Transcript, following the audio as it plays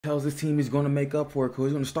Tells his team he's going to make up for it because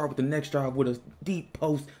he's going to start with the next drive with a deep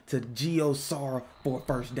post to Gio Sara for a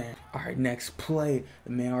first down. All right, next play. The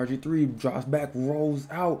man RG3 drops back, rolls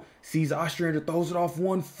out, sees Ostrander, throws it off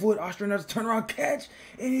 1 foot. Ostrander has a turnaround catch,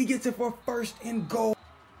 and he gets it for first and goal.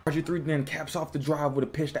 RG3 then caps off the drive with a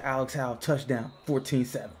pitch to Alex Howe, touchdown,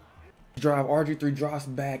 14-7. Drive, RG3 drops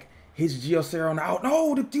back, hits Gio Sara on the out.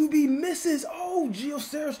 No, the QB misses. Oh, Gio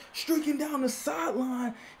Sara's streaking down the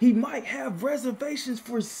sideline. He might have reservations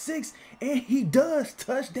for 6, and he does.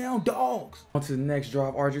 Touchdown, Dogs. On to the next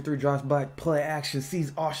drive. RG3 drops back, play action,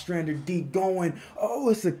 sees Ostrander deep going. Oh,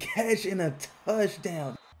 it's a catch and a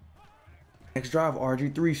touchdown. Next drive,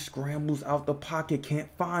 RG3 scrambles out the pocket, can't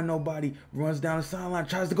find nobody, runs down the sideline,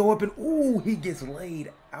 tries to go up, and ooh, he gets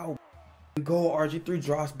laid out. Goal, RG3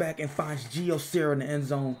 drops back and finds Gio Sara in the end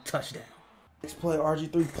zone, touchdown. Next play,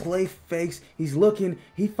 RG3 play fakes, he's looking,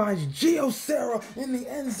 he finds Gio Sara in the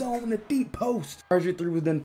end zone in the deep post. RG3 was then